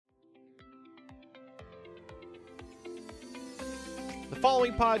The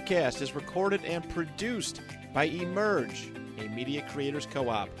following podcast is recorded and produced by Emerge, a media creators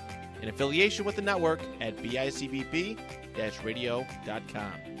co-op, in affiliation with the network at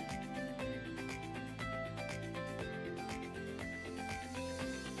bicbp-radio.com.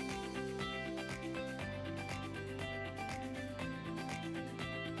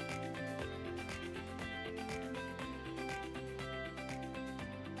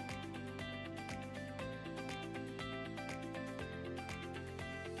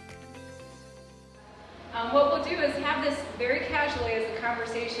 What we'll do is have this very casually as a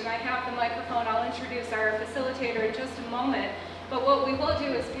conversation. I have the microphone. I'll introduce our facilitator in just a moment. But what we will do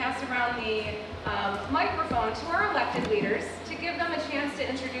is pass around the microphone to our elected leaders to give them a chance to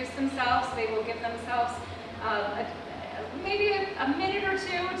introduce themselves. They will give themselves maybe a minute or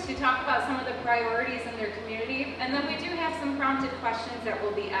two to talk about some of the priorities in their community. And then we do have some prompted questions that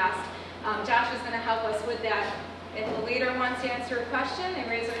will be asked. Josh is going to help us with that. If the leader wants to answer a question, they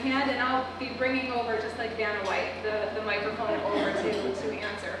raise their hand, and I'll be bringing over, just like Vanna White, the microphone over to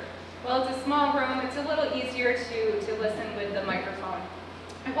answer. Well, it's a small room. It's a little easier to listen with the microphone.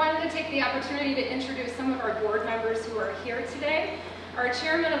 I wanted to take the opportunity to introduce some of our board members who are here today. Our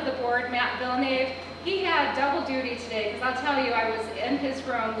chairman of the board, Matt Villeneuve, he had double duty today, because I'll tell you, I was in his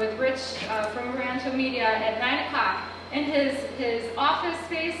room with Rich from Rancho Media at 9 o'clock in his office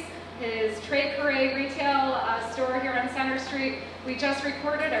space, his Trade Parade retail store here on Center Street. We just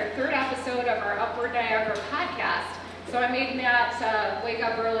recorded our third episode of our Upward Niagara podcast. So I made Matt wake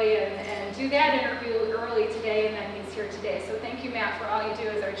up early and do that interview early today, and then he's here today. So thank you, Matt, for all you do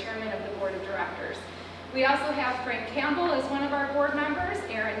as our chairman of the board of directors. We also have Frank Campbell as one of our board members,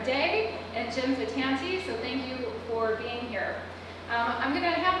 Aaron Day, and Jim Vitanti. So thank you for being here. I'm going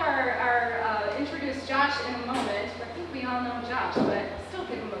to have our introduce Josh in a moment. I think we all know Josh, but still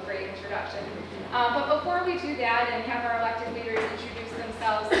give him a great introduction. But before we do that and have our elected leaders introduce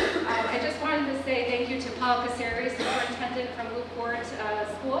themselves, I just wanted to say thank you to Paul Casari, superintendent from Newport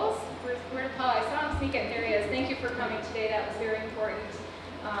Schools. Where's Paul? I saw him sneak in. There he is. Thank you for coming today. That was very important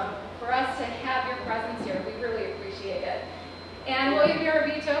for us to have your presence here. We really appreciate it. And William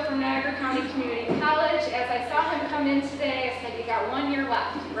Miravito from Niagara County Community College. As I saw him come in today, I said, you got 1 year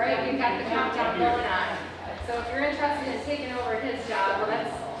left, right? You've got the countdown going on. So if you're interested in taking over his job, well, that's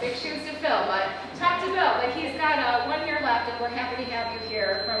big shoes to fill, but talk to Bill. But he's got 1 year left, and we're happy to have you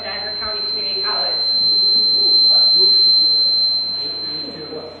here from Niagara County Community College.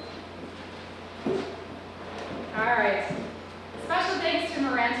 All right. Special thanks to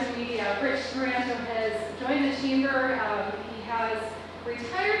Maranto Media. Rich Maranto has joined the chamber. He has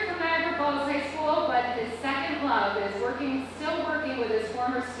retired from Niagara Falls High School, but his second love is still working with his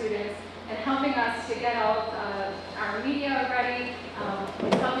former students and helping us to get all of our media ready.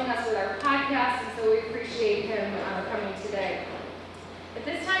 He's helping us with our podcast, and so we appreciate him coming today. At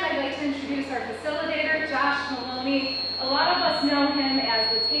this time, I'd like to introduce our facilitator, Josh Maloney. A lot of us know him as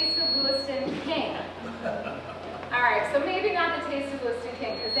the Taste of Lewiston King. All right, so maybe not the Taste of Lewiston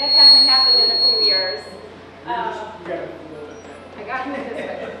King, because that hasn't happened in a few years. I got him this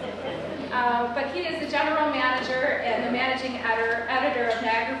way. But he is the general manager and the managing editor of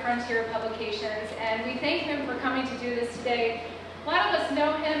Niagara Frontier Publications, and we thank him for coming to do this today. A lot of us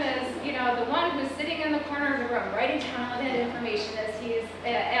know him as, the one who's sitting in the corner of the room, writing down all that information as he's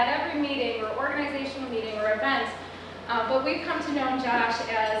at every meeting or organizational meeting or event. But we've come to know Josh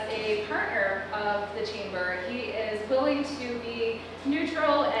as a partner of the chamber. He is willing to be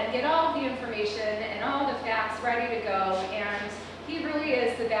neutral and get all the information and all the facts ready to go. And he really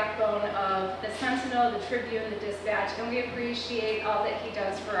is the backbone of the Sentinel, the Tribune, the Dispatch, and we appreciate all that he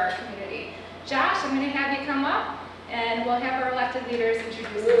does for our community. Josh, I'm going to have you come up, and we'll have our elected leaders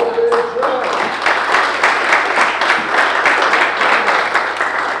introduce themselves.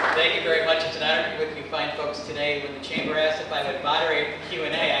 Thank you very much. It's an honor to be with you fine folks today. When the chamber asked if I would moderate the Q&A,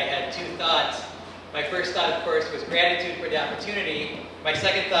 I had two thoughts. My first thought, of course, was gratitude for the opportunity. My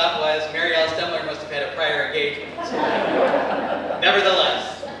second thought was Mary Alice Demler must have had a prior engagement.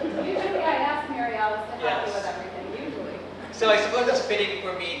 Nevertheless. Usually I ask Mary Alice to help me with everything, usually. So I suppose it's fitting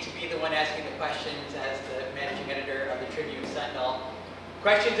for me to be the one asking the questions as the managing editor of the Tribune Sentinel.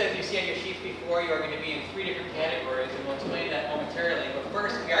 Questions, as you see on your sheets before you, are going to be in 3 different categories, and we'll explain that momentarily. But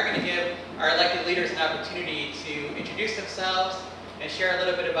first, we are going to give our elected leaders an opportunity to introduce themselves and share a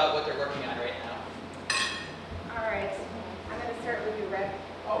little bit about what they're working on right now. All right. I'm going to start with you, Rick.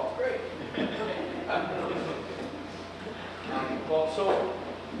 Oh, great. So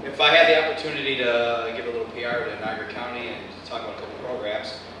if I had the opportunity to give a little PR to Niagara County and to talk about a couple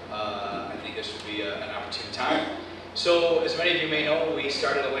programs, I think this would be an opportune time. So, as many of you may know, we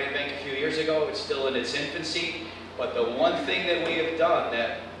started a land bank a few years ago. It's still in its infancy, But the one thing that we have done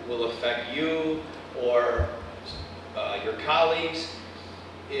that will affect you or your colleagues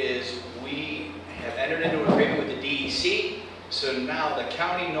is we have entered into an agreement with the DEC. So now the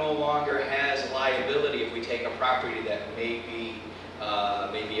county no longer has liability if we take a property that may be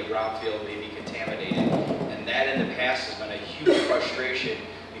a brownfield, may be contaminated. And that in the past has been a huge frustration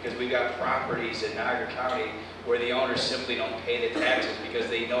because we've got properties in Niagara County where the owners simply don't pay the taxes because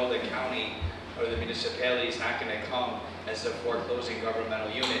they know the county or the municipality is not going to come as the foreclosing governmental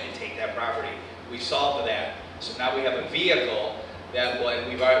unit and take that property. We solved that. So now we have a vehicle that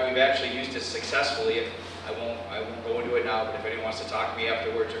we've actually used it successfully. I won't go into it now, but if anyone wants to talk to me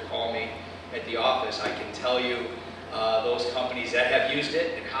afterwards or call me at the office, I can tell you those companies that have used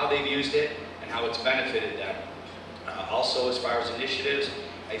it and how they've used it and how it's benefited them. Also, as far as initiatives,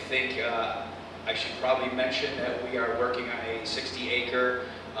 I think I should probably mention that we are working on a 60-acre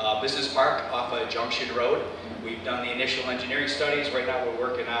business park off of Junction Road. We've done the initial engineering studies. Right now we're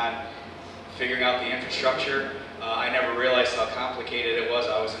working on figuring out the infrastructure. I never realized how complicated it was.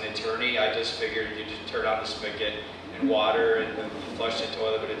 I was an attorney. I just figured you just turn on the spigot and water and flush the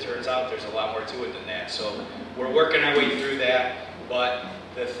toilet, but it turns out there's a lot more to it than that. So we're working our way through that. But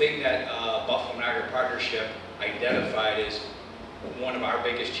the thing that Buffalo Niagara Partnership identified is one of our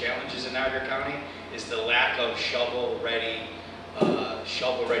biggest challenges in Niagara County is the lack of shovel-ready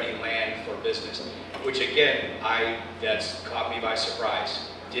land for business, which again, that's caught me by surprise.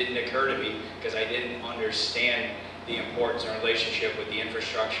 Didn't occur to me because I didn't understand the importance and relationship with the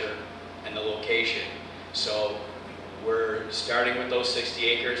infrastructure and the location. So we're starting with those 60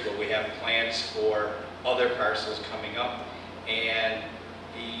 acres, but we have plans for other parcels coming up. And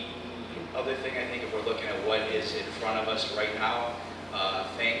the other thing I think, if we're looking at what is in front of us right now,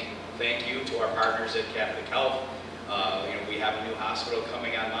 thank you to our partners at Catholic Health. We have a new hospital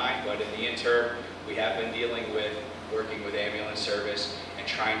coming online, but in the interim, we have been working with ambulance service and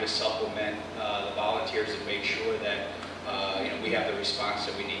trying to supplement the volunteers and make sure that we have the response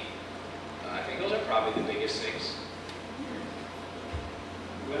that we need. I think those are probably the biggest things.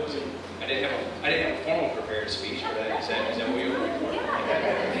 I didn't have a formal prepared speech, but is that what you were looking for?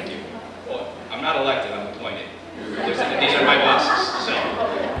 Okay, thank you. Well, I'm not elected, I'm appointed. These are my bosses. So.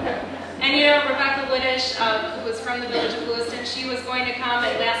 And Rebecca Liddish, who was from the village of Lewiston, she was going to come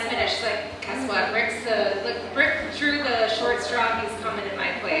at last minute. She's like, guess what? Rick drew the short straw. He's coming in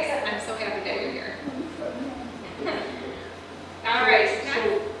my place. I'm so happy that you're here. All right.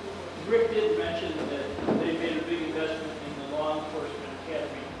 So Rick did mention that they made a big investment in the law enforcement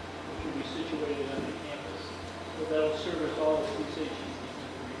academy, which will be situated on the campus. So that'll service all the police agencies.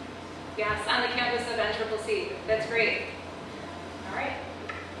 Yes, on the campus of NCCC. That's great. All right.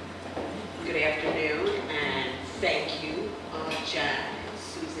 Good afternoon, and thank you, John and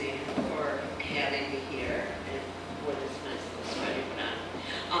Suzanne, for having me here and for this nice little study put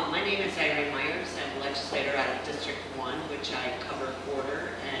on. My name is Irene Myers. I'm a legislator out of District 1, which I cover Porter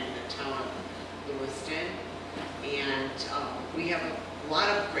and the town of Lewiston. And we have a lot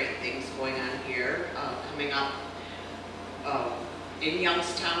of great things going on here. Coming up in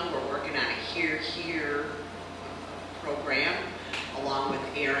Youngstown, we're working on a Here Here program, along with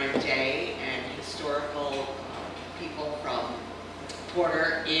Aaron Day and historical people from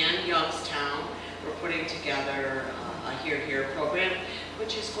Porter and Youngstown. We're putting together a Here Here program,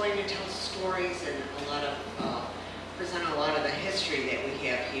 which is going to tell stories and present a lot of the history that we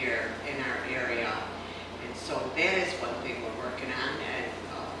have here in our area. And so that is one thing we're working on. And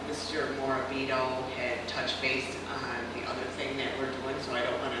Mr. Morabito had touched base on the other thing that we're doing, so I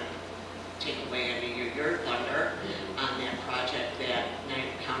don't want to take away any of your thunder on that project that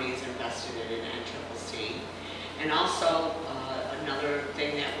Niagara County is invested in NCCC. And also another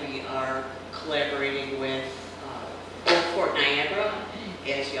thing that we are collaborating with Fort Niagara.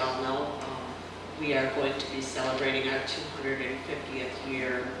 As you all know, we are going to be celebrating our 250th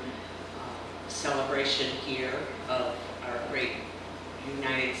year celebration here of our great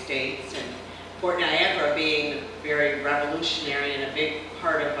United States, and Fort Niagara being very revolutionary and a big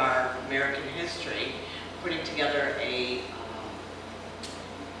part of our American history, putting together a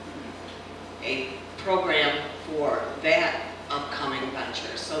program for that upcoming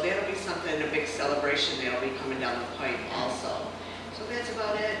venture. So that'll be something, a big celebration that'll be coming down the pipe also. So that's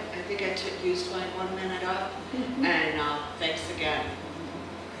about it. I think I used my 1 minute up, and thanks again.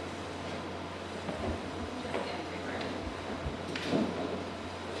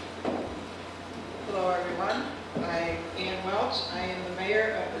 Hello everyone, I'm Ann Welch. I am the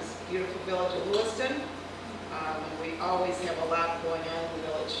mayor of this beautiful village of Lewiston. We always have a lot going on in the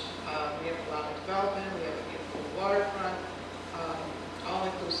village. We have a lot of development, we have a beautiful waterfront,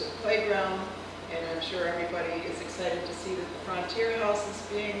 all-inclusive playground, and and I'm sure everybody is excited to see that the Frontier House is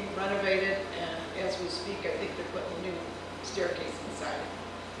being renovated, and as we speak, I think they're putting a new staircase inside.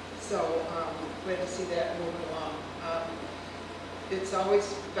 So glad to see that moving along. It's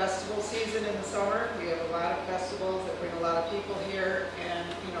always festival season in the summer. We have a lot of festivals that bring a lot of people here, and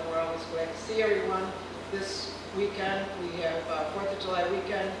we're always glad to see everyone. This weekend we have 4th of July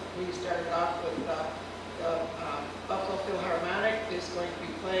weekend. We started off with the Buffalo Philharmonic is going to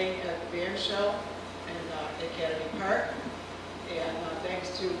be playing at the band show in Academy Park, and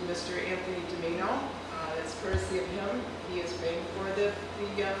thanks to Mr. Anthony Domino. It's courtesy of him. He is paying for the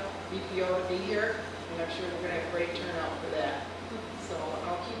BPO to be here, and I'm sure we're going to have a great turnout for that. So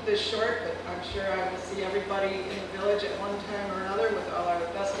I'll keep this short, but I'm sure I will see everybody in the village at one time or another with all our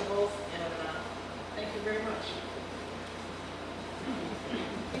festivals, and thank you very much.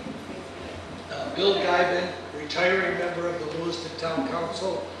 Bill Guyman, retiring member of the Lewiston Town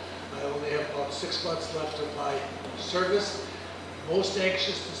Council. I only have about 6 months left of my service. Most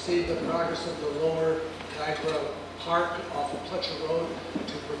anxious to see the progress of the lower Niagara Park off of Pletcher Road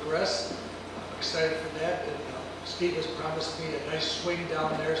to progress. I'm excited for that, and Steve has promised me a nice swing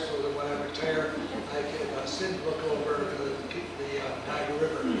down there so that when I retire, I can sit and look over the Niagara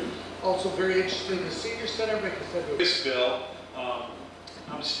River. Also very interested in the senior center because This bill,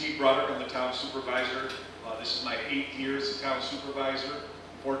 I'm Steve Broderick, I'm the town supervisor. This is my 8th year as a town supervisor.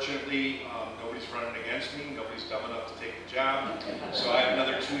 Fortunately, nobody's running against me, nobody's dumb enough to take the job. So I have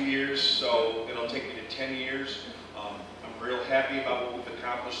another 2 years, so it'll take me to 10 years. I'm real happy about what we've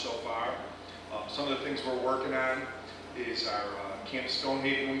accomplished so far. Some of the things we're working on is our Camp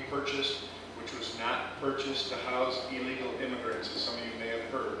Stonehaven we purchased, which was not purchased to house illegal immigrants, as some of you may have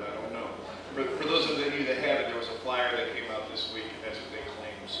heard, I don't know. For those of you that haven't, there was a flyer that came out this week, and that's what they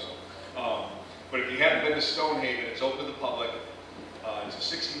claim. So, but if you haven't been to Stonehaven, it's open to the public.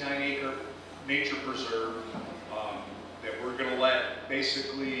 It's a 69-acre nature preserve that we're going to let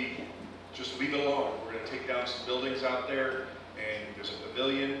basically just leave alone. We're going to take down some buildings out there, and there's a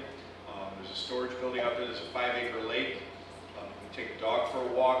pavilion. There's a storage building out there. There's a 5-acre lake. You can take a dog for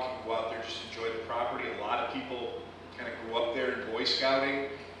a walk. You can go out there, just enjoy the property. A lot of people kind of grew up there in Boy Scouting.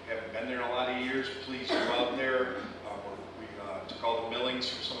 Haven't been there in a lot of years. Please go out there. We took all the millings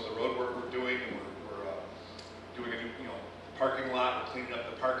for some of the road work we're doing, and we're doing a new, parking lot. We're cleaning up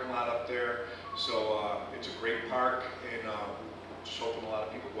the parking lot up there. So it's a great park, and just hoping a lot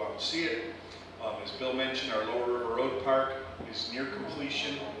of people go out and see it. As Bill mentioned, our Lower River Road Park is near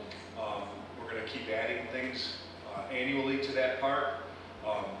completion. We're going to keep adding things annually to that park.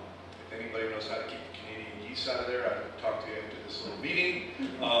 If anybody knows how to keep the Canadian geese out of there, I'll talk to you after this little meeting.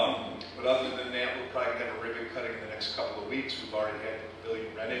 But other than that, we're probably going to have a ribbon cutting in the next couple of weeks. We've already had the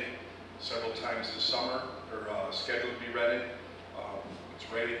pavilion rented several times this summer, or scheduled to be rented. It's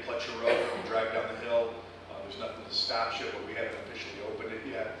ready at Pletcher Road. We drive down the hill. There's nothing to stop you, but we haven't officially opened it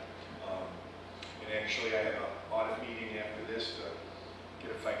yet. And actually, I have an audit meeting after this to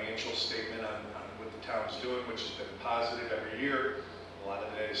get a financial statement on what the town's doing, which has been positive every year. A lot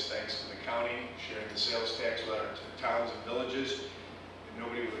of that is thanks to the county sharing the sales tax with our towns and villages. And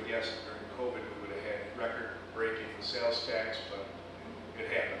nobody would have guessed that during COVID we would have had record-breaking sales tax, but it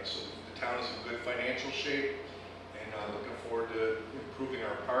happened. So the town is in good financial shape, and looking forward to improving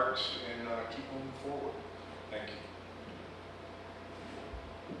our parks and keep moving forward. Thank you.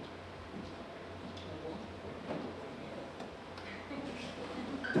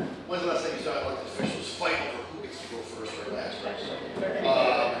 When's the last time you saw elected officials fight over who gets to go first or last, right? So,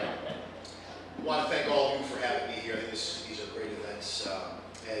 want to thank all of you for having me here. I think these are great events.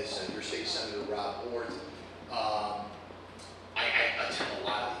 As your state senator, Rob Ort, I attend a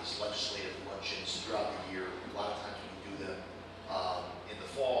lot of these legislative luncheons throughout the year. A lot of times we do them in the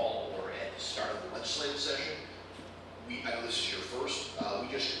fall or at the start of the legislative session. I know this is your first.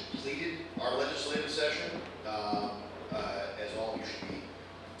 We just completed our legislative session, as all of you should be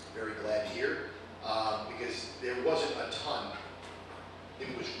very glad to hear, because there wasn't a ton.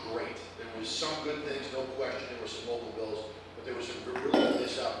 It was great. There was some good things, no question. There were some local bills, but there was some really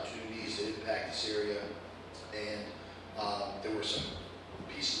missed opportunities that impact this area, and there were some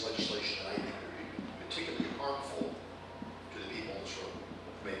pieces of legislation that I think are particularly harmful to the people in this room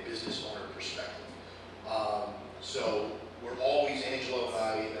from a business owner perspective. So we're always, Angela and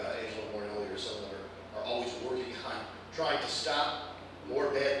I, Angela Moore earlier, some of them are always working on trying to stop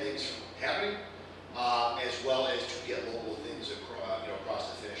more bad things from happening, as well as to get local things across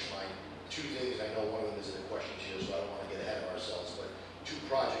the finish line. Two things, I know one of them is in the questions here, so I don't want to get ahead of ourselves, but two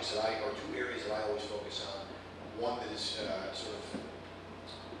projects that or two areas that I always focus on. One that is sort of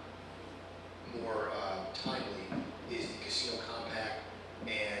more timely is the casino compact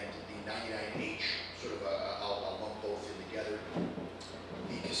and the 99H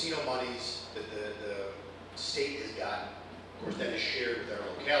course, that is shared with our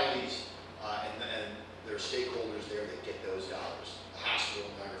localities and there are stakeholders there that get those dollars. The hospital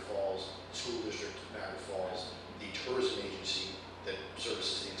in Niagara Falls, the school district in Niagara Falls, the tourism agency that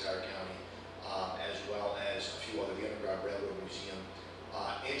services the entire county, as well as a few other, the Underground Railroad Museum.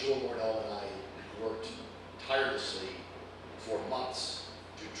 Angela Mornell and I worked tirelessly for months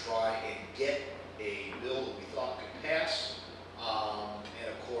to try and get a bill that we thought could pass. And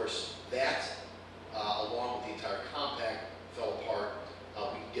of course, that, along with the entire compact, fell apart.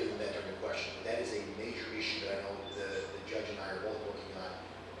 We can get into that during the question. But that is a major issue that I know the judge and I are both working on.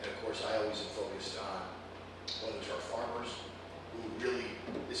 And of course, I always am focused on whether it's our farmers, who really,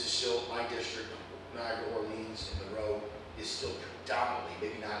 this is still my district, Niagara, Orleans, and Monroe is still predominantly,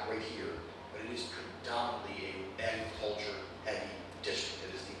 maybe not right here, but it is predominantly a agriculture-heavy district.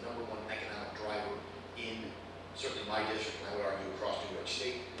 It is the #1 economic driver in certainly my district, and I would argue across New York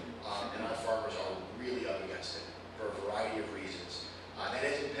State. And our farmers are really up against it for a variety of reasons. And that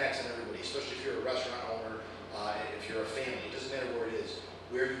has impacts on everybody, especially if you're a restaurant owner, if you're a family. It doesn't matter where it is,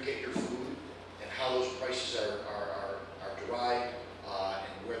 where you get your food, and how those prices are derived,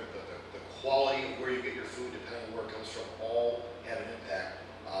 and where the quality of where you get your food, depending on where it comes from, all have an impact.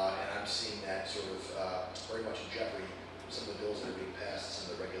 And I'm seeing that sort of very much in jeopardy with some of the bills that are being passed,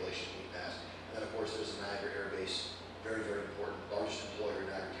 some of the regulations being passed. And then, of course, there's the Niagara Air Base, very, very important, largest employer in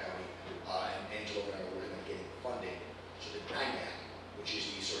Niagara County. And Angela and I are working on getting funding so that NIMAC, which is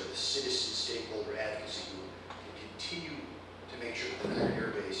the sort of the citizen stakeholder advocacy group, can continue to make sure that the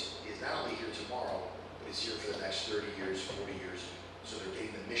Niagara Air Base is not only here tomorrow, but is here for the next 30 years, 40 years. So they're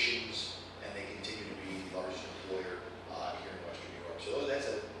getting the missions, and they continue to be the largest employer here in Western New York. So that's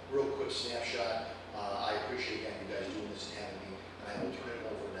a real quick snapshot. I appreciate, again, you guys doing this and having me. And I will turn it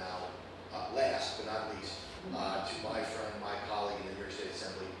over now, last but not least, to my friend, my colleague in the New York State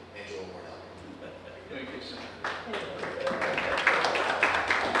Assembly, Angela Mornell. Thank you, Senator.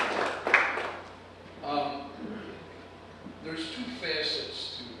 There's two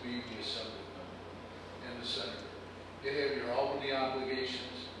facets to being the Assemblyman and the Senator. You have your Albany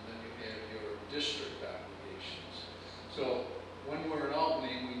obligations, and then you have your district obligations. So when we're in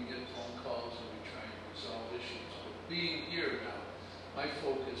Albany, we can get phone calls and we try and resolve issues. But being here now, my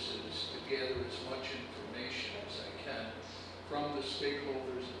focus is to gather as much information as I can from the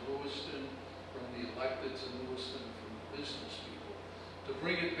stakeholders in Lewiston, from the electeds in Lewiston, from the business people, to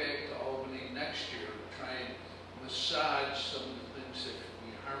bring it back to Albany next year, to try and massage some of the things that could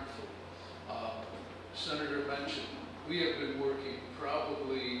be harmful. Senator mentioned, we have been working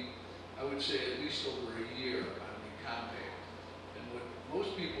probably, I would say at least over a year on the compact. And what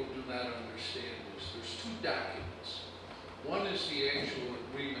most people do not understand is there's two documents. One is the actual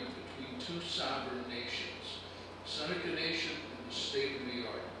agreement between two sovereign nations, Seneca Nation and the state of New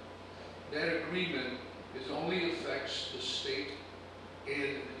York. That agreement only affects the state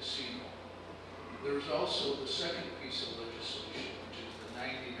and the casino. There's also the second piece of legislation, which is the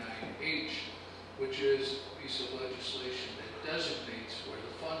 99H, which is a piece of legislation that designates where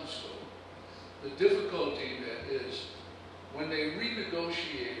the funds go. The difficulty that is, when they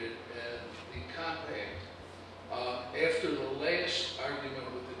renegotiated the compact, after the last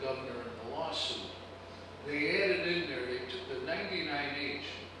argument with the governor in the lawsuit, they added in there, they took the 99H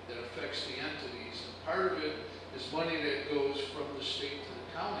that affects the entities, and part of it is money that goes from the state to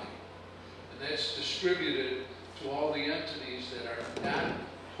the county. And that's distributed to all the entities that are not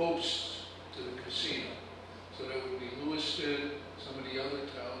hosts to the casino. So that would be Lewiston, some of the other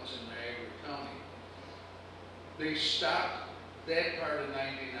towns in Niagara County. They stopped that part of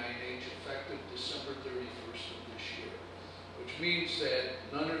 99H effective December 31st of this year, which means that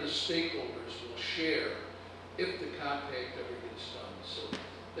none of the stakeholders will share if the compact ever gets done. So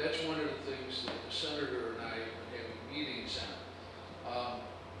that's one of the things that the senator and I have been having meetings on.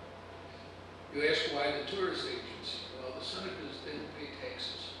 You ask why the tourist agency? Well, the Senecas didn't pay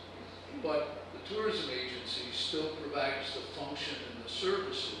taxes, but the tourism agency still provides the function and the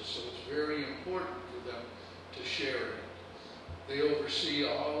services, so it's very important for them to share it. They oversee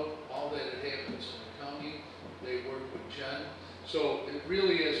all that happens in the county. They work with Jen. So it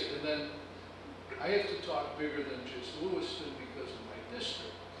really is, and then I have to talk bigger than just Lewiston because of my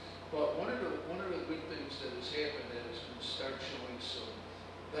district. But one of the good things that has happened that is going to start showing some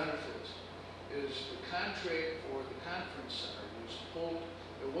benefits is the contract for the conference center was pulled.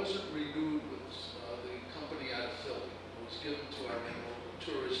 It wasn't renewed with the company out of Philly. It was given to our local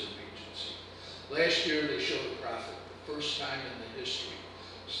tourism agency. Last year they showed a profit, the first time in the history,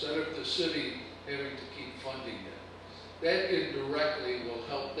 instead of the city having to keep funding it. That indirectly will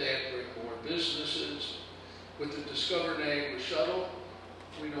help that bring more businesses. With the Discover Niagara shuttle,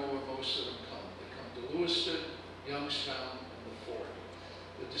 we know where most of them come. They come to Lewiston, Youngstown, and the 4th.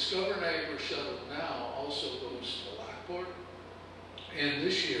 The Discover Niagara shuttle now also goes to Lockport, and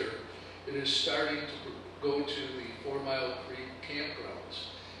this year it is starting to go to the 4 Mile Creek campgrounds,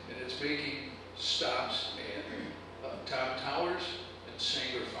 and it's making stops at Tom Towers and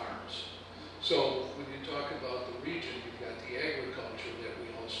Sanger Farms. So when you talk about the region, you've got the agriculture that we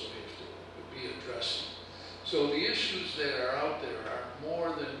also have to be addressing. So the issues that are out there are more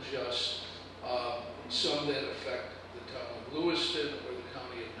than just some that affect the town of Lewiston or the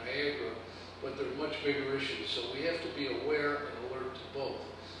county of Niagara, but they're much bigger issues. So we have to be aware and alert to both.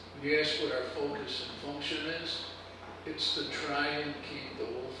 When you ask what our focus and function is, it's to try and keep the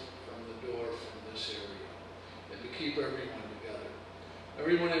wolf from the door from this area and to keep everyone together.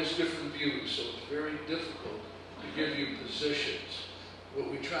 Everyone has different views, so it's very difficult to give you positions. What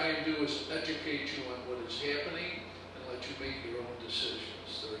we try and do is educate you on what is happening and let you make your own decisions.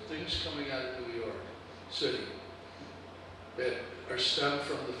 There are things coming out of New York City that are stemmed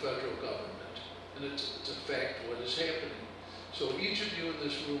from the federal government, and it's a fact what is happening. So each of you in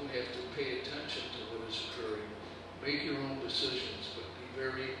this room have to pay attention to what is occurring, make your own decisions, but be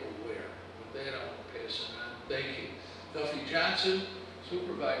very aware. With that, I'll pass it on. Thank you. Duffy Johnson,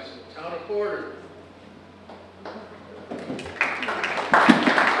 Supervisor, Town of Porter.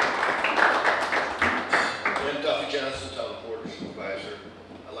 I'm Duffy Johnson, Town of Porter Supervisor.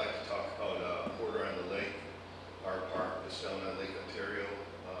 I'd like to talk about Porter on the Lake, our park that's down on Lake Ontario.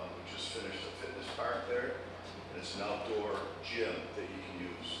 We just finished a fitness park there, and it's an outdoor gym that you can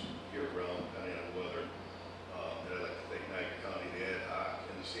use year-round, depending on the weather. And I'd like to thank Niagara County, the ad hoc,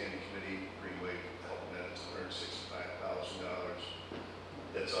 and the standing committee, Greenway, helping that. It's $165,000.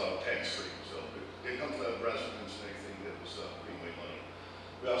 That's all tax-free, so it comes to the residents and anything that was Greenway money.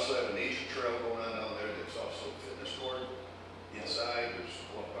 We also have a nature trail going on down there that's also a fitness court. Inside, there's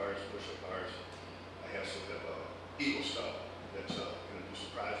pull-up bars, push-up bars. I also have Eagle Scout that's going to do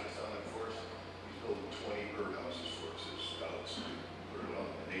some projects on it for us. He's building 20 birdhouses for us as scouts. Put it on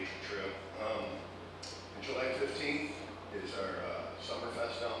the nature trail. And July 15th is our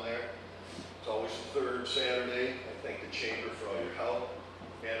Summerfest down there. It's always the 3rd Saturday. I thank the Chamber for all your help.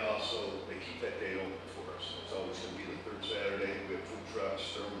 And also, they keep that date open for us. It's always going to be the 3rd Saturday. We have food trucks,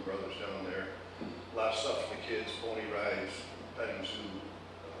 Thurman Brothers down there. A lot of stuff for the kids, pony rides, petting zoo,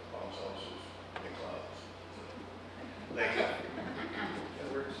 bounce houses, and clowns. Thank you. And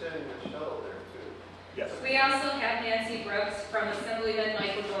we're extending the shuttle there too. Yes. We also have Nancy Brooks from Assemblyman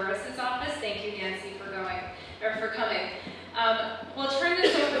Michael Doris's office. Thank you, Nancy, for coming. We'll turn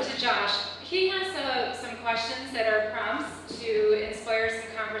this over to Josh. He has some questions that are prompts to inspire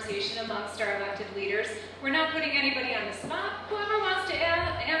some conversation amongst our elected leaders. We're not putting anybody on the spot. Whoever wants to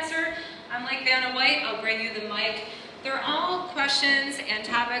answer, I'm like Vanna White, I'll bring you the mic. They're all questions and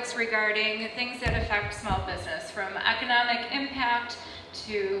topics regarding things that affect small business, from economic impact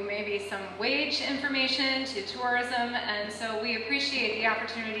to maybe some wage information to tourism, and so we appreciate the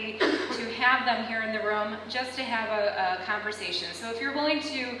opportunity to have them here in the room just to have a conversation. So if you're willing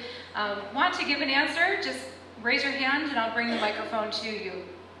to want to give an answer, just raise your hand and I'll bring the microphone to you.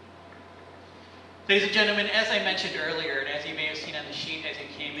 Ladies and gentlemen, as I mentioned earlier, and as you may have seen on the sheet as you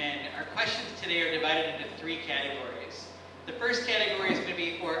came in, our questions today are divided into 3 categories. The first category is going to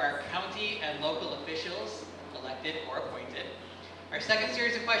be for our county and local officials, elected or appointed. Our second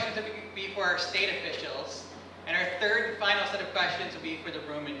series of questions will be for our state officials. And our third and final set of questions will be for the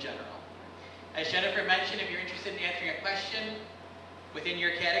room in general. As Jennifer mentioned, if you're interested in answering a question within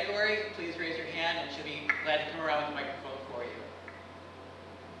your category, please raise your hand and she'll be glad to come around with the microphone for you.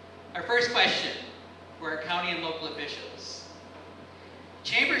 Our first question for our county and local officials.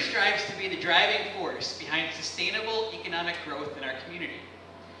 Chamber strives to be the driving force behind sustainable economic growth in our community,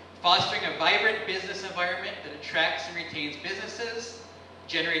 fostering a vibrant business environment that attracts and retains businesses,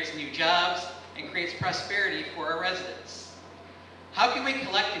 generates new jobs, and creates prosperity for our residents. How can we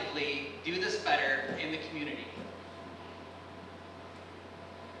collectively do this better in the community?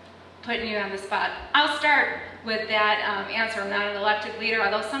 Putting you on the spot. I'll start with that answer. I'm not an elected leader,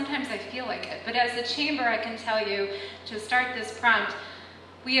 although sometimes I feel like it. But as a chamber, I can tell you, to start this prompt,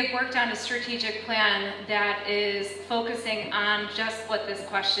 we have worked on a strategic plan that is focusing on just what this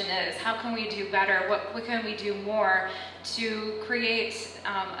question is. How can we do better? What can we do more to create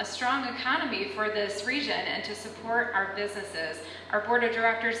a strong economy for this region and to support our businesses? Our board of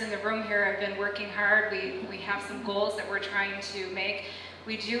directors in the room here have been working hard. We have some goals that we're trying to make.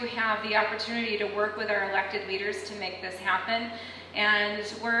 We do have the opportunity to work with our elected leaders to make this happen. And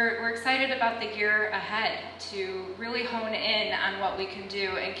we're excited about the year ahead to really hone in on what we can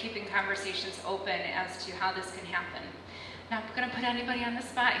do and keeping conversations open as to how this can happen. Not going to put anybody on the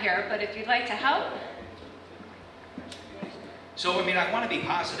spot here, but if you'd like to help. So, I mean, I want to be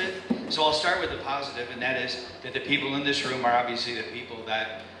positive, so I'll start with the positive, and that is that the people in this room are obviously the people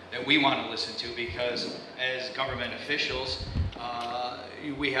that we want to listen to, because as government officials,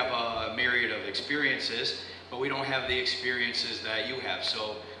 we have a myriad of experiences, but we don't have the experiences that you have.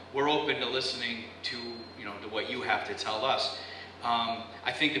 So we're open to listening to, to what you have to tell us.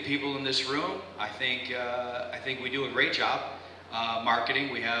 I think the people in this room, I think we do a great job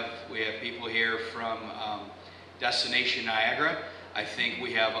marketing. We have people here from Destination Niagara. I think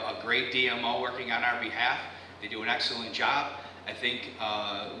we have a great DMO working on our behalf. They do an excellent job. I think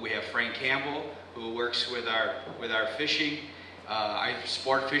we have Frank Campbell, who works with our fishing.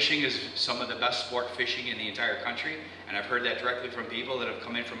 Sport fishing is some of the best sport fishing in the entire country, and I've heard that directly from people that have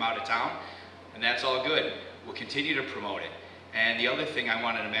come in from out of town, and that's all good. We'll continue to promote it. And the other thing I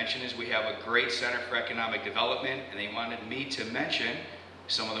wanted to mention is we have a great Center for Economic Development, and they wanted me to mention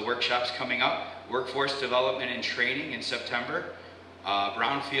some of the workshops coming up. Workforce Development and Training in September,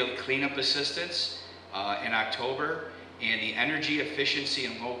 Brownfield Cleanup Assistance in October, and the Energy Efficiency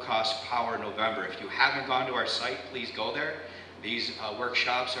and Low Cost Power November. If you haven't gone to our site, please go there. These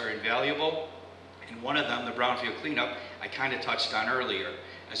workshops are invaluable. And one of them, the Brownfield Cleanup, I kind of touched on earlier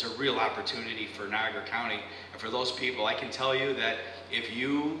as a real opportunity for Niagara County. And for those people, I can tell you that if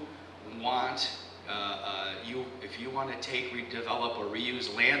you want to take, redevelop, or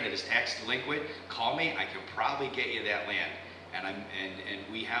reuse land that is tax delinquent, call me. I can probably get you that land, and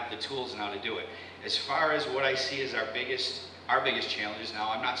we have the tools now to do it. As far as what I see as our biggest challenges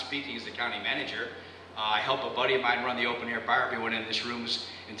now, I'm not speaking as the county manager. I help a buddy of mine run the open air bar. Everyone in this room's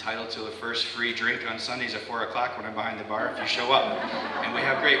entitled to the first free drink on Sundays at 4 o'clock when I'm behind the bar if you show up. And we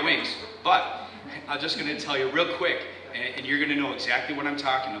have great wings. But I'm just going to tell you real quick, and you're going to know exactly what I'm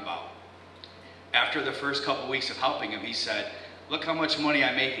talking about. After the first couple weeks of helping him, he said, "Look how much money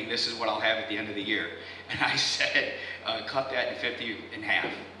I'm making. This is what I'll have at the end of the year." And I said, "Cut that in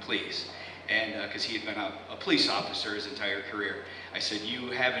half, please." And because he had been a police officer his entire career. I said,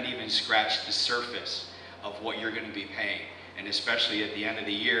 "You haven't even scratched the surface of what you're going to be paying." And especially at the end of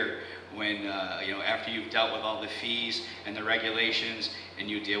the year when, after you've dealt with all the fees and the regulations and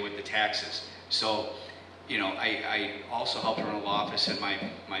you deal with the taxes. So, I also helped run a law office in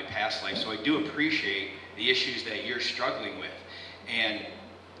my past life, so I do appreciate the issues that you're struggling with. And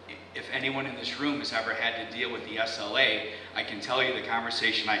if anyone in this room has ever had to deal with the SLA, I can tell you the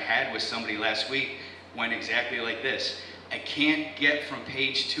conversation I had with somebody last week went exactly like this. I can't get from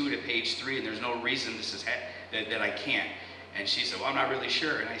page 2 to page 3, and there's no reason that I can't. And she said, "Well, I'm not really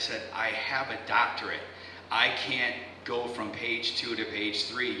sure." And I said, "I have a doctorate. I can't go from page 2 to page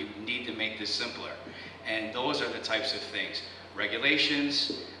 3. You need to make this simpler." And those are the types of things.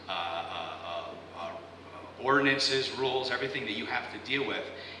 Regulations, ordinances, rules, everything that you have to deal with.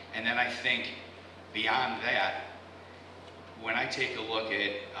 And then I think beyond that, when I take a look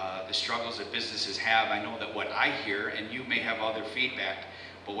at the struggles that businesses have, I know that what I hear, and you may have other feedback,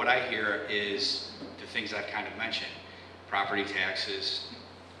 but what I hear is the things I've kind of mentioned. Property taxes,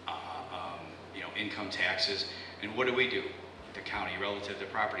 income taxes, and what do we do, the county, relative to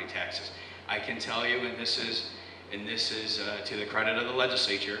property taxes? I can tell you, and this is to the credit of the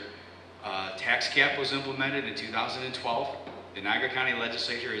legislature, tax cap was implemented in 2012. The Niagara County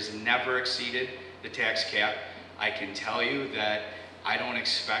Legislature has never exceeded the tax cap. I can tell you that I don't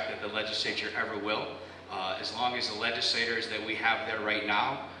expect that the legislature ever will. As long as the legislators that we have there right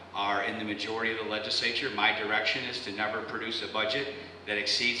now are in the majority of the legislature, my direction is to never produce a budget that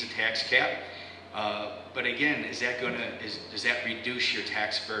exceeds the tax cap. But again, does that reduce your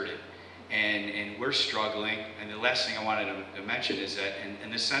tax burden? And we're struggling. And the last thing I wanted to mention is that,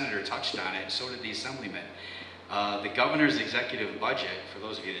 and the senator touched on it, and so did the assemblyman. The governor's executive budget, for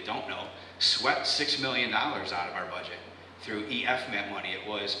those of you that don't know, swept $6 million out of our budget through EFMAT money. It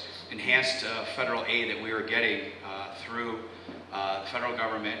was enhanced federal aid that we were getting through the federal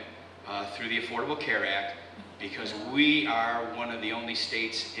government, through the Affordable Care Act, because we are one of the only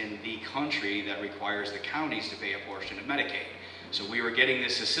states in the country that requires the counties to pay a portion of Medicaid. So we were getting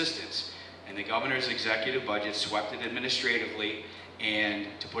this assistance, and the governor's executive budget swept it administratively. And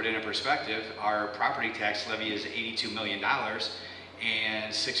to put it in perspective, our property tax levy is $82 million,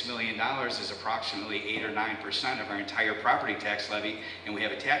 and $6 million is approximately 8 or 9% of our entire property tax levy, and we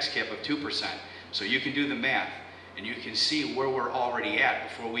have a tax cap of 2%. So you can do the math, and you can see where we're already at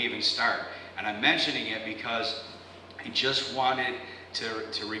before we even start. And I'm mentioning it because I just wanted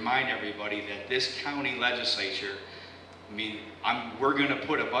to remind everybody that this county legislature, we're going to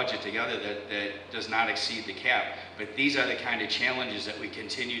put a budget together that does not exceed the cap, but these are the kind of challenges that we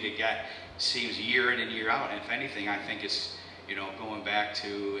continue to get, seems year in and year out. And if anything, I think it's, going back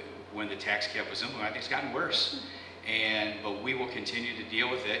to when the tax cap was implemented, I think it's gotten worse. But we will continue to deal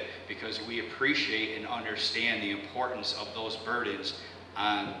with it because we appreciate and understand the importance of those burdens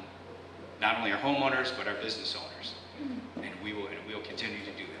on not only our homeowners but our business owners. And we will continue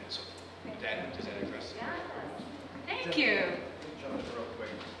to do that. So does that address it? Thank you.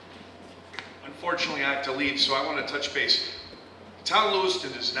 Unfortunately, I have to leave, so I want to touch base. The town of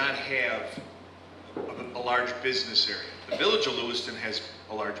Lewiston does not have a large business area. The village of Lewiston has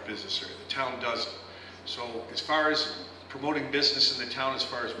a large business area. The town doesn't. So as far as promoting business in the town, as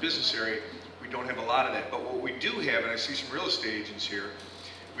far as business area, we don't have a lot of that. But what we do have, and I see some real estate agents here,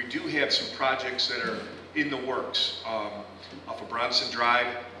 we do have some projects that are in the works. Off of Bronson Drive,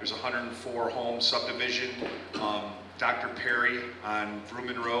 there's a 104 home subdivision. Dr. Perry on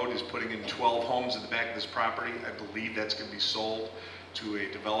Vrooman Road is putting in 12 homes in the back of this property. I believe that's going to be sold to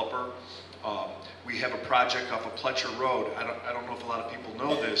a developer. We have a project off of Pletcher Road. I don't know if a lot of people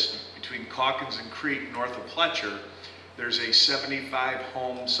know this. Between Calkins and Creek, north of Pletcher, there's a 75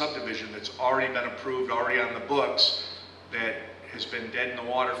 home subdivision that's already been approved, already on the books, that has been dead in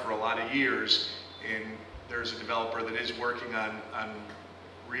the water for a lot of years. And there's a developer that is working on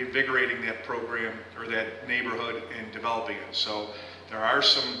reinvigorating that program or that neighborhood and developing it. So there are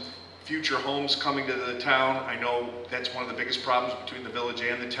some future homes coming to the town. I know that's one of the biggest problems between the village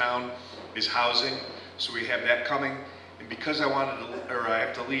and the town is housing. So we have that coming. And because I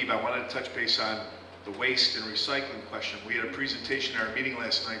have to leave, I wanted to touch base on the waste and recycling question. We had a presentation at our meeting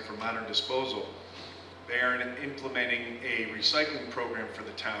last night for Modern Disposal. They are implementing a recycling program for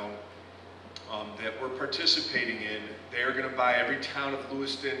the town that we're participating in. They are going to buy every town of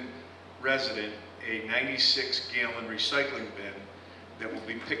Lewiston resident a 96-gallon recycling bin that will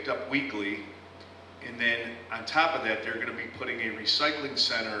be picked up weekly. And then on top of that, they're going to be putting a recycling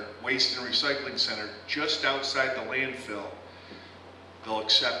center, waste and recycling center, just outside the landfill. They'll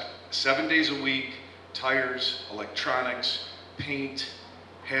accept 7 days a week, tires, electronics, paint,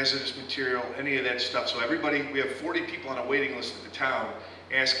 hazardous material, any of that stuff. So everybody, we have 40 people on a waiting list at the town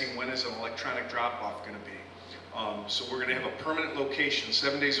asking when is an electronic drop-off going to be. So we're going to have a permanent location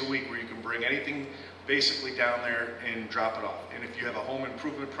 7 days a week where you can bring anything basically down there and drop it off. And if you have a home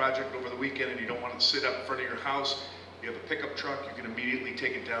improvement project over the weekend and you don't want it to sit up in front of your house, you have a pickup truck, you can immediately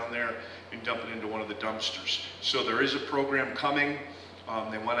take it down there and dump it into one of the dumpsters. So there is a program coming.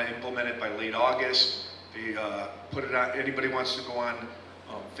 They want to implement it by late August. They put it on, anybody wants to go on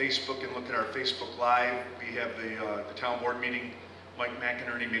Facebook and look at our Facebook Live. We have the town board meeting. Mike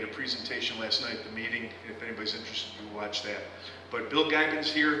McInerney made a presentation last night at the meeting. If anybody's interested, you watch that. But Bill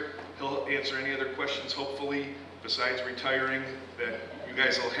Guyman's here. He'll answer any other questions, hopefully, besides retiring, that you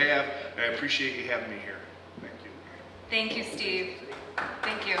guys will have. I appreciate you having me here. Thank you. Thank you, Steve.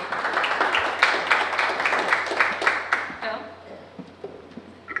 Thank you. Bill?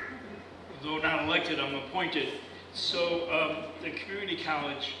 Though not elected, I'm appointed. So the community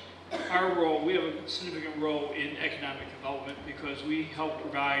college, our role, we have a significant role in economic development because we help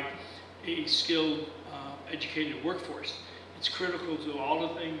provide a skilled, educated workforce. It's critical to all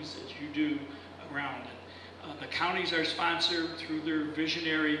the things that you do around it. The county's our sponsor through their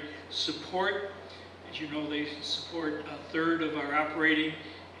visionary support. As you know, they support a third of our operating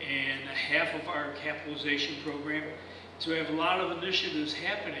and half of our capitalization program. So we have a lot of initiatives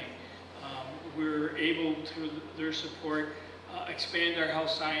happening. We're able, through their support, expand our health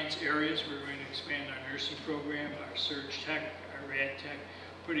science areas. We're going to expand our nursing program, our surge tech, our rad tech,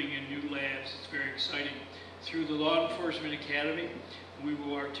 putting in new labs. It's very exciting. Through the Law Enforcement Academy, we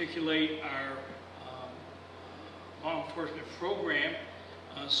will articulate our law enforcement program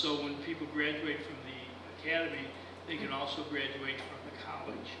so when people graduate from the academy, they can also graduate from the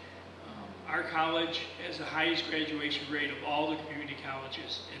college. Our college has the highest graduation rate of all the community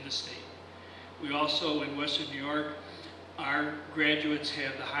colleges in the state. We also, in Western New York, our graduates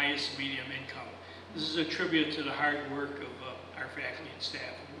have the highest median income. This is a tribute to the hard work of our faculty and staff,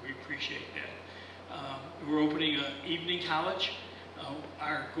 and we appreciate that. We're opening an evening college.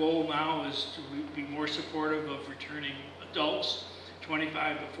 Our goal now is to be more supportive of returning adults,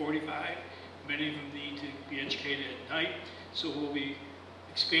 25 to 45. Many of them need to be educated at night, so we'll be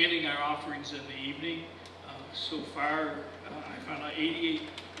expanding our offerings in the evening. So far, I found an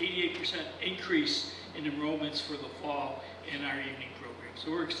 88% increase in enrollments for the fall in our evening program.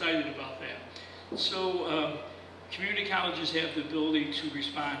 So we're excited about that. So community colleges have the ability to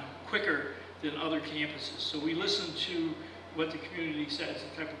respond quicker than other campuses. So we listen to what the community says,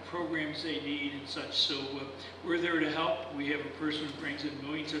 the type of programs they need and such. So we're there to help. We have a person who brings in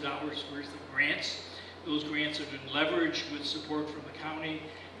millions of dollars worth of grants. Those grants have been leveraged with support from the county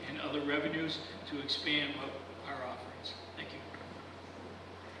and other revenues to expand our offerings. Thank you.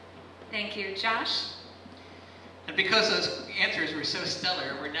 Thank you. Josh? And because those answers were so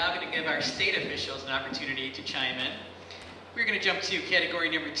stellar, we're now going to give our state officials an opportunity to chime in. We're going to jump to category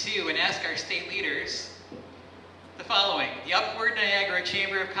number 2 and ask our state leaders the following. The Upward Niagara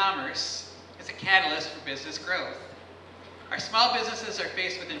Chamber of Commerce is a catalyst for business growth. Our small businesses are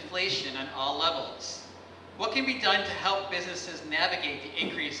faced with inflation on all levels. What can be done to help businesses navigate the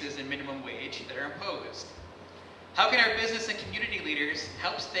increases in minimum wage that are imposed? How can our business and community leaders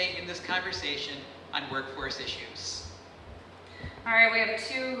help stay in this conversation on workforce issues? All right, we have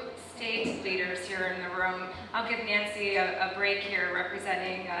 2 state leaders here in the room. I'll give Nancy a break here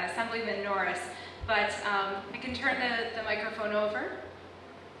representing Assemblyman Norris, but I can turn the microphone over.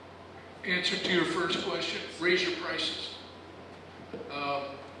 Answer to your first question, raise your prices.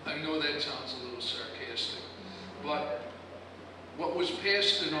 I know that sounds a little sarcastic, but what was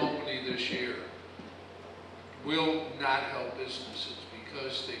passed in Albany this year will not help businesses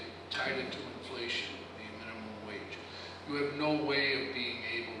because they tied it to inflation, the minimum wage. You have no way of being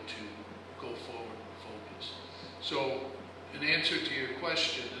able to go forward and focus. So, in answer to your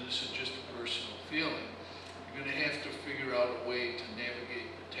question, and this is just a personal feeling, you're going to have to figure out a way to navigate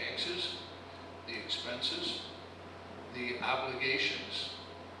the taxes, the expenses, the obligations,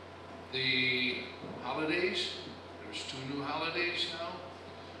 the holidays. There's 2 new holidays now.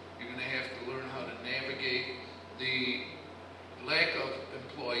 You're going to have to learn how to navigate the lack of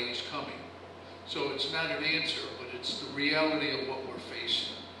employees coming. So it's not an answer, but it's the reality of what we're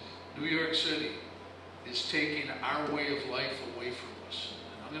facing. New York City is taking our way of life away from us.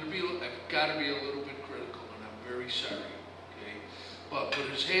 And I've got to be a little bit critical, and I'm very sorry, okay? But what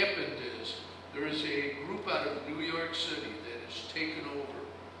has happened is there is a group out of New York City that has taken over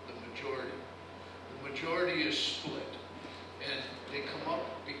the majority. The majority is split, and they come up,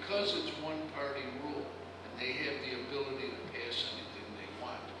 because it's one-party rule, and they have the ability to pass anything they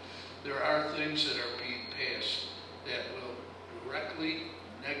want. There are things that are being passed that will directly,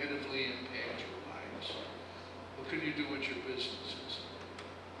 negatively impact your lives. What can you do with your businesses?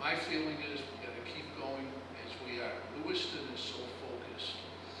 My feeling is we've got to keep going as we are. Lewiston is so focused.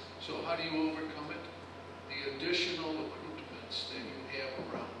 So how do you overcome it? The additional recruitments that you have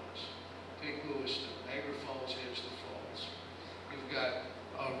around us. Take Lewiston. Niagara Falls has the falls. You've got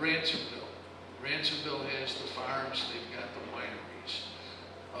Ransomville. Ransomville has the farms. They've got the wineries.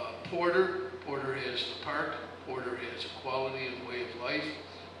 Porter has the park. Porter has equality and way of life.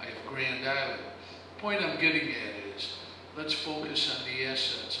 I have Grand Island. The point I'm getting at is let's focus on the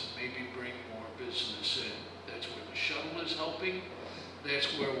assets and maybe bring more business in. That's where the shuttle is helping. That's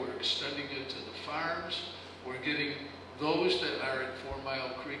where we're extending it to the farms. We're getting those that are at 4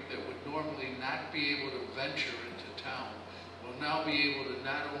 Mile Creek that would normally not be able to venture into town will now be able to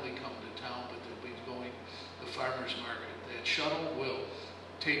not only come to town, but they'll be going to the farmer's market. That shuttle will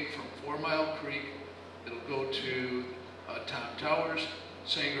take from 4 Mile Creek, it'll go to Tom Towers,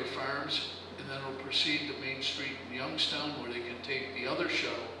 Sanger Farms, and then it'll proceed to Main Street in Youngstown where they can take the other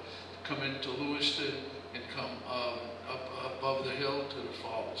shuttle to come into Lewiston and come up above the hill to the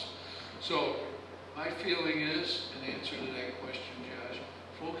falls. So my feeling is, in answer to that question, Josh,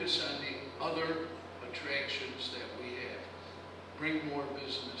 focus on the other attractions that we have. Bring more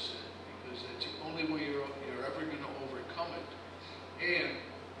business in, because that's the only way you're ever going to overcome it. And,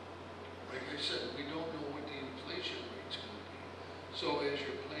 like I said, we don't know what the inflation rate's going to be. So as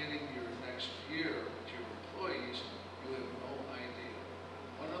you're planning your next year with your employees, you have no idea.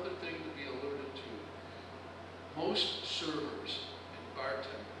 One other thing to be alerted to, most servers and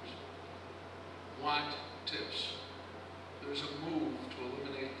bartenders want tips. There's a move to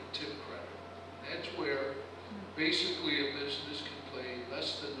eliminate the tip credit. That's where basically a business can pay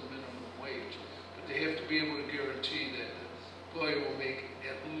less than the minimum wage, but they have to be able to guarantee that the employee will make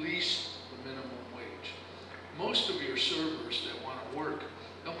at least the minimum wage. Most of your servers that want to work,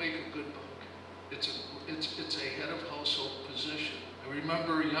 they'll make a good buck. It's a head of household position. I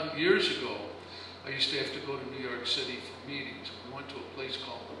remember years ago, I used to have to go to New York City for meetings. We went to a place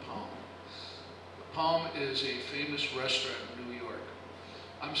called the Palm. The Palm is a famous restaurant in New York.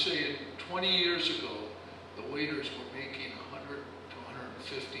 I'm saying 20 years ago, the waiters were making $100,000 to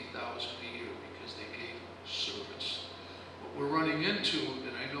 $150,000 a year because they gave service. What we're running into,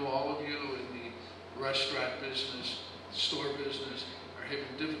 and I know all of you in the restaurant business, store business, are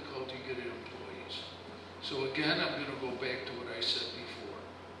having difficulty getting employees. So again, I'm going to go back to what I said before.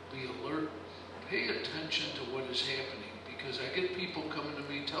 Be alert, pay attention to what is happening, because I get people coming to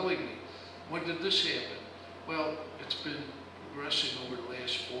me telling me, when did this happen? Well, it's been progressing over the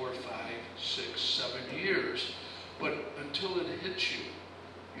last 4, 5, 6, 7 years, but until it hits you,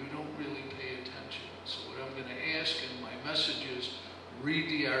 you don't really pay attention. So what I'm going to ask in my message is, read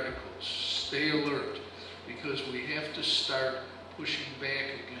the articles, stay alert. because we have to start pushing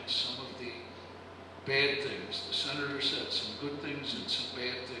back against some of the bad things. The senator said some good things and some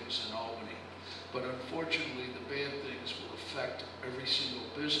bad things in Albany. But unfortunately, the bad things will affect every single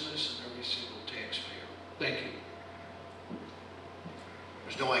business and every single taxpayer. Thank you.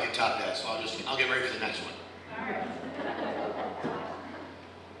 There's no way I can top that, so I'll get ready for the next one.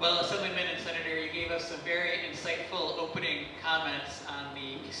 Well, Assemblyman and Senator, you gave us some very insightful opening comments on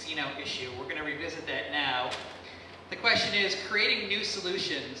the casino issue. We're going to revisit that now. The question is, creating new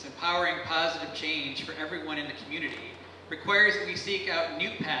solutions, empowering positive change for everyone in the community requires that we seek out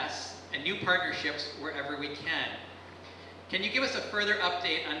new paths and new partnerships wherever we can. Can you give us a further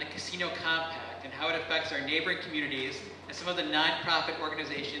update on the Casino Compact and how it affects our neighboring communities and some of the nonprofit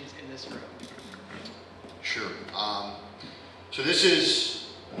organizations in this room? Sure. So this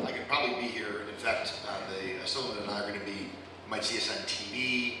is, I could probably be here. In fact, the Assemblyman and I are going to be, you might see us on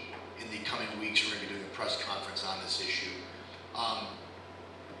TV in the coming weeks. We're going to be doing a press conference on this issue.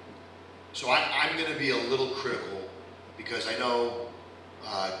 So I'm going to be a little critical because I know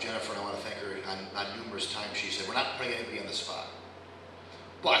Jennifer, and I want to thank her, on numerous times she said, we're not putting anybody on the spot.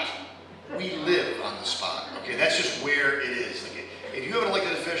 But we live on the spot, okay? That's just where it is. Like, if you have an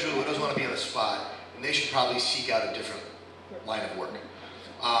elected official who doesn't want to be on the spot, then they should probably seek out a different line of work.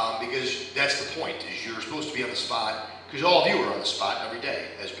 Because that's the point, is you're supposed to be on the spot, because all of you are on the spot every day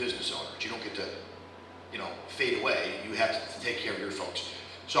as business owners. You don't get to, fade away. You have to take care of your folks.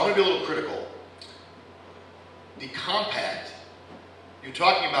 So I'm going to be a little critical. The compact, you're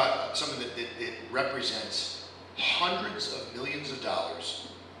talking about something that represents hundreds of millions of dollars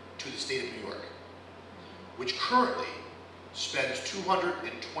to the state of New York, which currently spends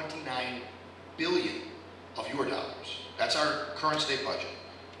 $229 billion of your dollars. That's our current state budget,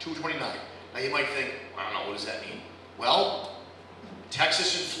 $229. Now you might think, I don't know, what does that mean? Well,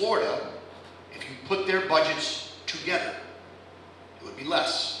 Texas and Florida, if you put their budgets together, it would be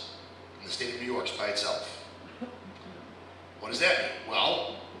less than the state of New York's by itself. What does that mean?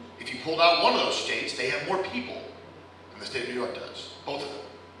 Well, if you pulled out one of those states, they have more people than the state of New York does, both of them.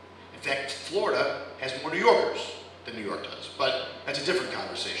 In fact, Florida has more New Yorkers than New York does, but that's a different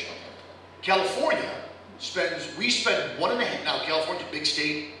conversation. California we spend 1.5, now California's a big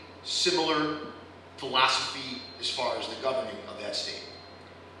state, similar philosophy as far as the governing of that state.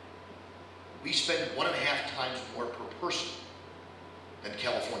 We spend 1.5 times more per person than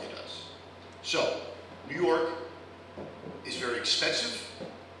California does. So, New York is very expensive,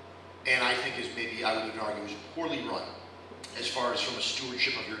 and I think I would even argue, is poorly run as far as from a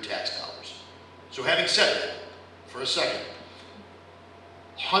stewardship of your tax dollars. So having said that, for a second,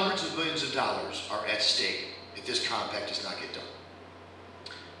 hundreds of millions of dollars are at stake if this compact does not get done.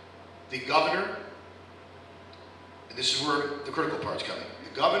 The governor, and this is where the critical part's coming,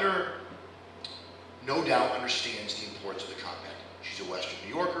 the governor no doubt understands the importance of the compact. She's a Western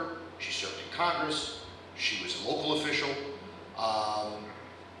New Yorker, she served in Congress, she was a local official.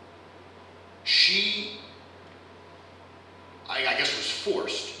 She, I guess, was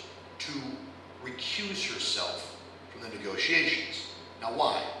forced to recuse herself from the negotiations. Now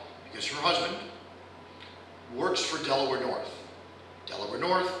why? Because her husband works for Delaware North. Delaware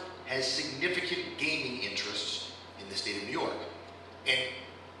North has significant gaming interests in the state of New York, and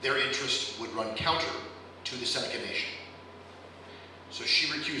their interests would run counter to the Seneca Nation. So she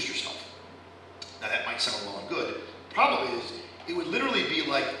recused herself. Now that might sound well and good. The problem is, it would literally be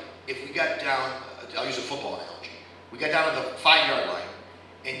like if we got down, I'll use a football analogy, we got down to the 5-yard line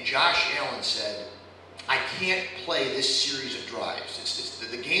and Josh Allen said, I can't play this series of drives.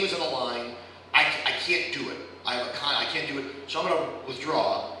 The game is on the line, I can't do it. I can't do it, so I'm going to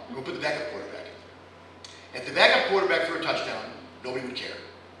withdraw, I'm going to put the backup quarterback in. If the backup quarterback threw a touchdown, nobody would care.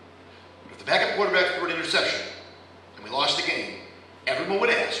 But if the backup quarterback threw an interception and we lost the game, everyone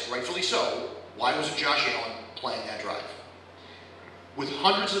would ask, rightfully so, why wasn't Josh Allen playing that drive? With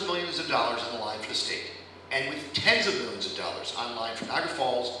hundreds of millions of dollars on the line for the state, and with tens of millions of dollars on the line for Niagara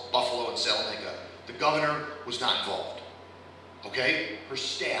Falls, Buffalo, and Salamanca, the governor was not involved. Okay? Her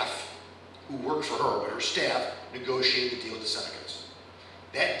staff, who worked for her, but her staff negotiated the deal with the Senecas.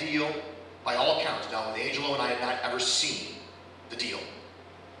 That deal, by all accounts, now Angelo and I had not ever seen the deal.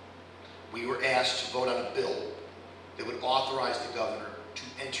 We were asked to vote on a bill that would authorize the governor to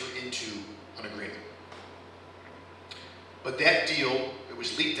enter into an agreement. But that deal, it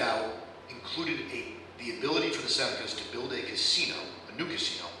was leaked out, included the ability for the Senecas to build a casino, a new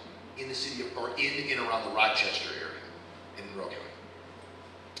casino, in the city of, or in and around the Rochester area, in Monroe County.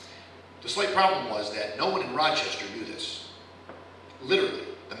 The slight problem was that no one in Rochester knew this. Literally,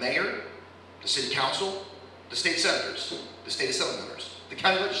 the mayor, the city council, the state senators, the state assembly members, the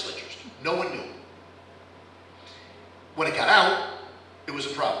county legislatures, no one knew. When it got out, it was a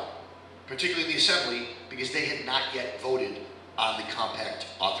problem, particularly in the Assembly, because they had not yet voted on the compact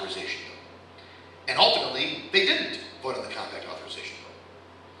authorization bill. And ultimately, they didn't vote on the compact authorization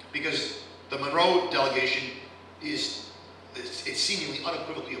bill, because the Monroe delegation is seemingly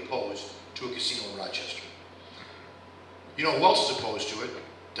unequivocally opposed to a casino in Rochester. You know who else is opposed to it?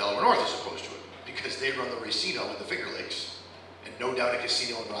 Delaware North is opposed to it, because they run the Racino in the Finger Lakes, and no doubt a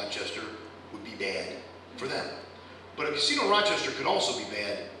casino in Rochester would be bad for them. But a casino in Rochester could also be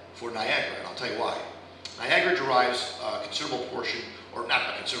bad for Niagara, and I'll tell you why. Niagara derives a considerable portion, or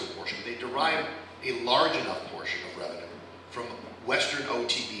not a considerable portion, but they derive a large enough portion of revenue from Western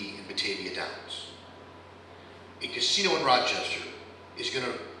OTB in Batavia Downs. A casino in Rochester is going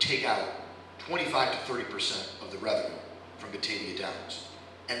to take out 25 to 30% of the revenue from Batavia Downs.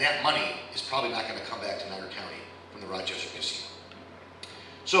 And that money is probably not going to come back to Niagara County from the Rochester casino.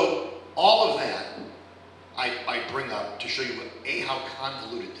 So all of that I bring up to show you, how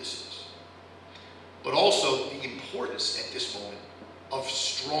convoluted this is, but also the importance at this moment of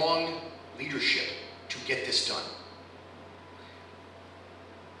strong leadership to get this done.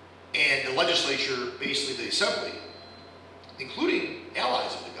 And the legislature, basically the Assembly, including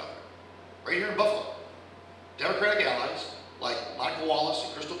allies of the governor, right here in Buffalo, Democratic allies like Monica Wallace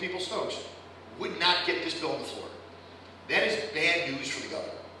and Crystal Peoples-Stokes, would not get this bill on the floor. That is bad news for the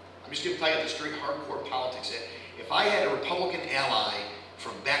governor. I'm just going to tell you the straight hardcore politics. If I had a Republican ally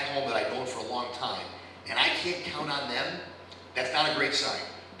from back home that I've known for a long time, and I can't count on them, that's not a great sign,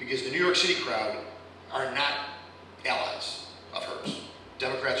 because the New York City crowd are not allies of hers.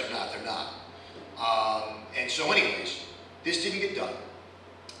 Democrats are not, they're not. And so anyways, this didn't get done,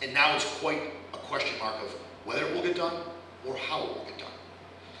 and now it's quite a question mark of whether it will get done or how it will get done.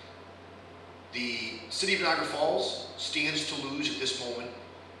 The city of Niagara Falls stands to lose at this moment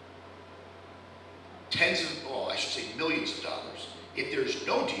millions of dollars. If there's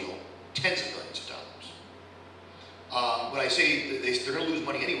no deal, tens of millions of dollars. When I say they're going to lose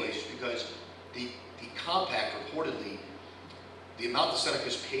money anyways, is because the compact reportedly, the amount the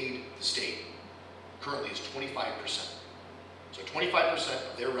Senecas paid the state currently is 25%. So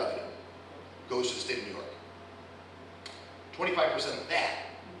 25% of their revenue goes to the state of New York. 25% of that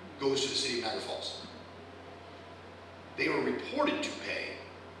goes to the city of Niagara Falls. They were reported to pay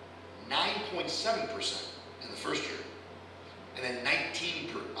 9.7% in the first year, and then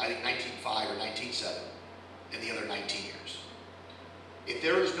 19.5 or 19.7 in the other 19 years. If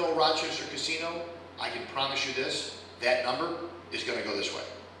there is no Rochester casino, I can promise you this, that number is going to go this way.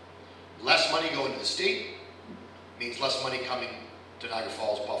 Less money going to the state means less money coming to Niagara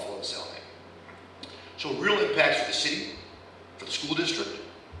Falls, Buffalo, and Salem. So real impacts for the city, for the school district,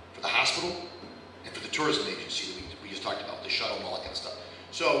 for the hospital, and for the tourism agency that we just talked about, the shuttle and all that kind of stuff.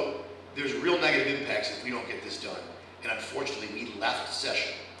 So there's real negative impacts if we don't get this done. And unfortunately, we left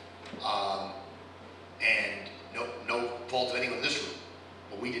session. And no fault of anyone in this room,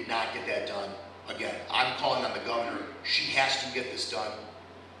 but we did not get that done. Again, I'm calling on the governor. She has to get this done.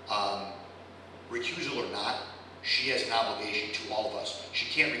 Recusal or not, she has an obligation to all of us. She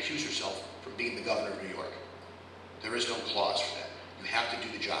can't recuse herself from being the governor of New York. There is no clause for that. You have to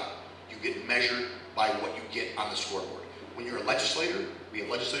do the job. You get measured by what you get on the scoreboard. When you're a legislator, we have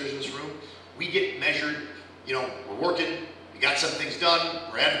legislators in this room, we get measured, we're working, we got some things done,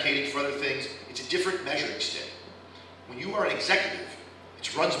 we're advocating for other things. It's a different measuring stick. When you are an executive,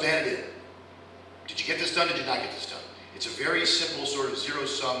 it's runs banded in. Did you get this done? Did you not get this done? It's a very simple sort of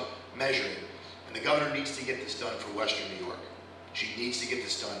zero-sum measuring, and the governor needs to get this done for Western New York. She needs to get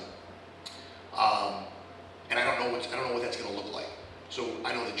this done, and I don't know what that's going to look like. So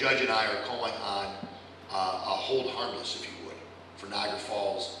I know the judge and I are calling on a hold harmless, if you would, for Niagara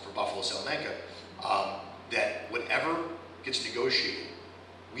Falls, for Buffalo, Salamanca, that whatever gets negotiated,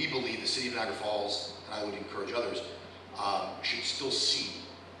 we believe the city of Niagara Falls, and I would encourage others, should still see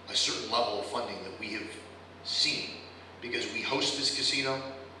a certain level of funding that we have seen, because we host this casino.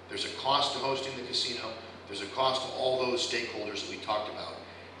 There's a cost to hosting the casino. There's a cost to all those stakeholders that we talked about,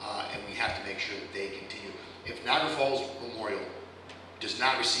 and we have to make sure that they continue. If Niagara Falls Memorial does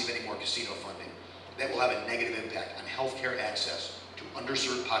not receive any more casino funding, that will have a negative impact on healthcare access to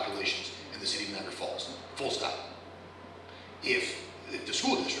underserved populations in the city of Niagara Falls. Full stop. If the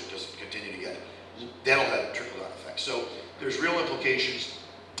school district doesn't continue to get it, that'll have a trickle-down effect. So there's real implications.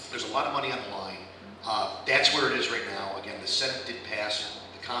 There's a lot of money on the line. That's where it is right now. Again, the Senate did pass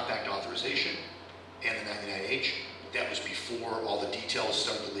the compact authorization and the 99H. That was before all the details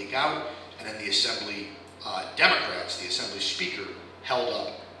started to leak out, and then the Assembly Democrats, the Assembly Speaker, held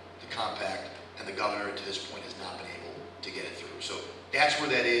up the compact, and the governor to this point has not been able to get it through. So that's where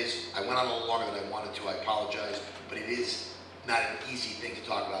that is. I went on a little longer than I wanted to, I apologize, but it is not an easy thing to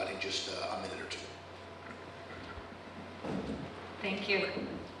talk about in just a minute or two. Thank you.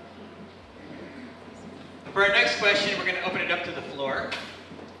 For our next question, we're going to open it up to the floor,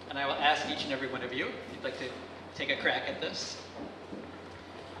 and I will ask each and every one of you if you'd like to take a crack at this.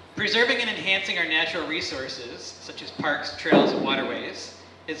 Preserving and enhancing our natural resources, such as parks, trails, and waterways,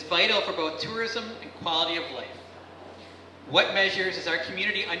 is vital for both tourism and quality of life. What measures is our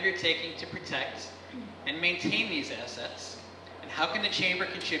community undertaking to protect and maintain these assets, and how can the Chamber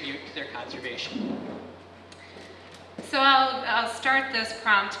contribute to their conservation? So I'll start this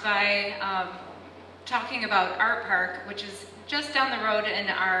prompt by talking about Art Park, which is just down the road in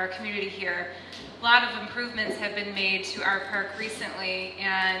our community here. A lot of improvements have been made to Art Park recently,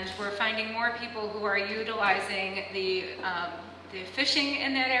 and we're finding more people who are utilizing the fishing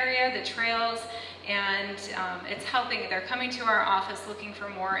in that area, the trails, and it's helping. They're coming to our office looking for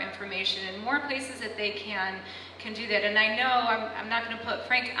more information and more places that they can do that. And I know I'm not going to put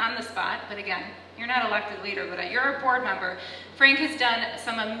Frank on the spot, but again, you're not elected leader, but you're a board member. Frank has done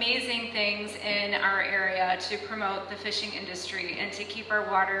some amazing things in our area to promote the fishing industry and to keep our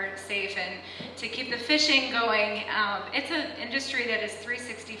water safe and to keep the fishing going. It's an industry that is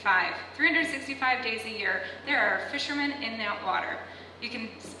 365 days a year. There are fishermen in that water. You can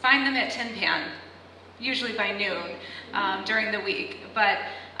find them at Tin Pan, usually by noon during the week. But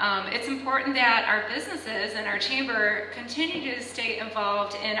it's important that our businesses and our chamber continue to stay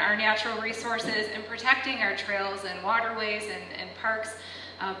involved in our natural resources and protecting our trails and waterways and parks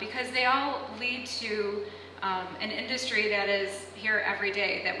because they all lead to an industry that is here every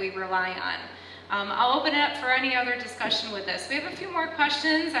day that we rely on. I'll open it up for any other discussion with this. We have a few more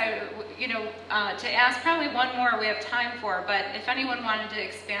questions to ask, probably one more we have time for, but if anyone wanted to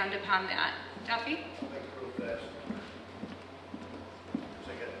expand upon that. Duffy?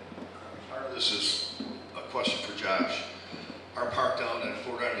 This is a question for Josh. Our park down at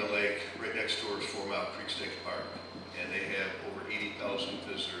Fort Under the Lake, right next door is 4 Mile Creek State Park, and they have over 80,000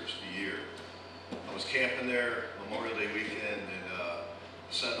 visitors a year. I was camping there Memorial Day weekend, and the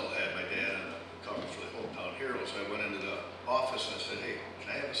Sentinel had my dad and a couple for the Hometown Heroes. I went into the office and I said, "Hey,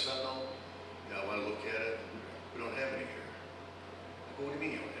 can I have a Sentinel? I want to look at it." "We don't have any here." I go, "What do you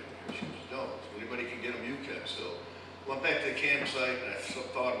mean you don't have any here?" She goes, "No, if anybody can get them, you can." So went back to the campsite and I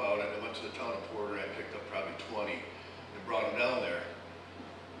thought about it. I went to the town of Porter and I picked up probably 20 and brought them down there.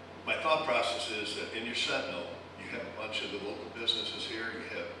 My thought process is that in your Sentinel, you have a bunch of the local businesses here. You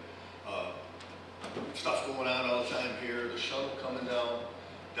have stuff going on all the time here. The shuttle coming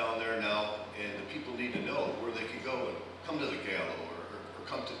down there now, and the people need to know where they can go and come to the Gallo or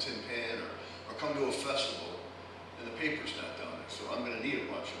come to Tin Pan or come to a festival, and the paper's not down there. So I'm going to need a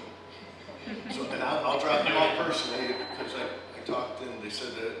bunch of them. So, and I'll drop them off personally because I talked to them. They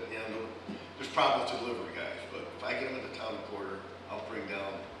said that there's problems with delivery guys, but if I get them at the town of Porter, I'll bring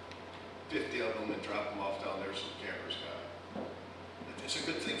down 50 of them and drop them off down there so the campers got it. It's a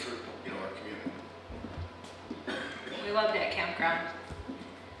good thing for our community. We love that campground.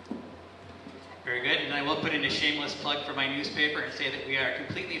 Very good, and I will put in a shameless plug for my newspaper and say that we are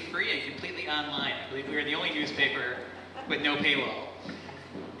completely free and completely online. I believe we are the only newspaper with no paywall.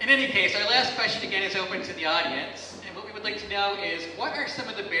 In any case, our last question again is open to the audience, and what we would like to know is what are some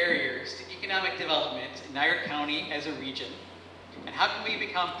of the barriers to economic development in Niagara County as a region, and how can we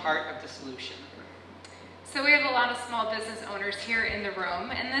become part of the solution? So we have a lot of small business owners here in the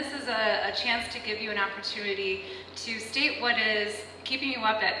room, and this is a chance to give you an opportunity to state what is keeping you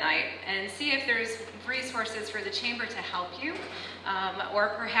up at night and see if there's resources for the chamber to help you, or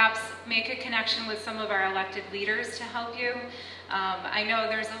perhaps make a connection with some of our elected leaders to help you. I know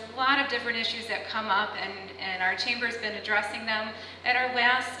there's a lot of different issues that come up, and our chamber's been addressing them. At our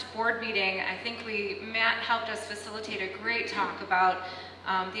last board meeting, I think Matt helped us facilitate a great talk about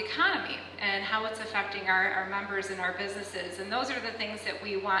the economy and how it's affecting our members and our businesses. And those are the things that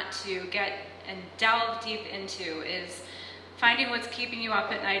we want to get and delve deep into, is finding what's keeping you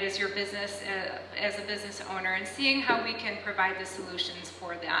up at night as your business, as a business owner, and seeing how we can provide the solutions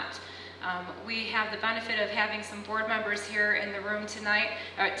for that. We have the benefit of having some board members here in the room this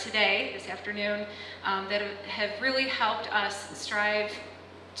afternoon, that have really helped us strive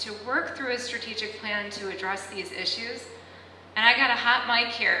to work through a strategic plan to address these issues. And I got a hot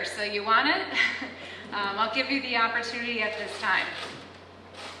mic here, so you want it? I'll give you the opportunity at this time.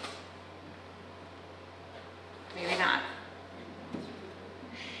 Maybe not.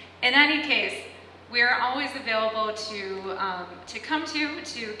 In any case, we are always available to come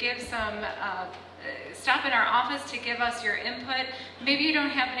to give some stop in our office to give us your input. Maybe you don't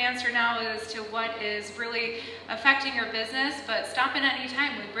have an answer now as to what is really affecting your business, but stop in any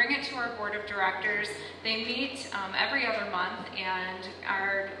time. We bring it to our board of directors. They meet every other month and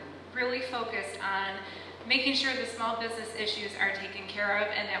are really focused on making sure the small business issues are taken care of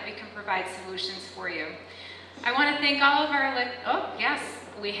and that we can provide solutions for you. I want to thank all of our, oh yes,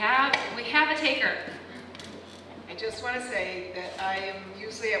 we have a taker. I just want to say that I am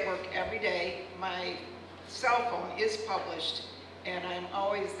usually at work every day. My cell phone is published, and I'm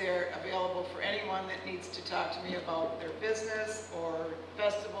always there available for anyone that needs to talk to me about their business or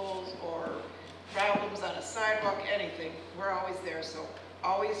festivals or problems on a sidewalk, anything. We're always there, so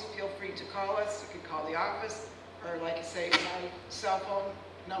always feel free to call us. You can call the office, or like I say, my cell phone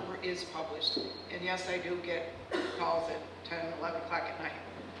number is published. And yes, I do get calls at 10, 11 o'clock at night.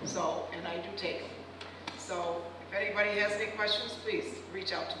 So, and I do take them. So if anybody has any questions, please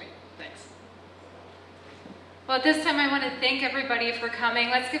reach out to me. Thanks. Well, at this time, I want to thank everybody for coming.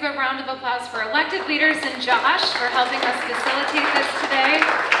 Let's give a round of applause for elected leaders and Josh for helping us facilitate this today.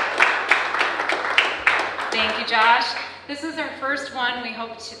 Thank you, Josh. This is our first one. We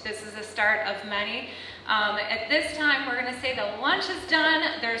hope this is the start of many. At this time, we're going to say the lunch is done.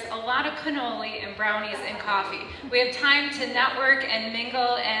 There's a lot of cannoli and brownies and coffee. We have time to network and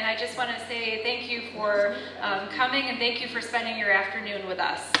mingle, and I just want to say thank you for coming and thank you for spending your afternoon with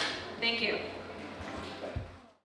us. Thank you.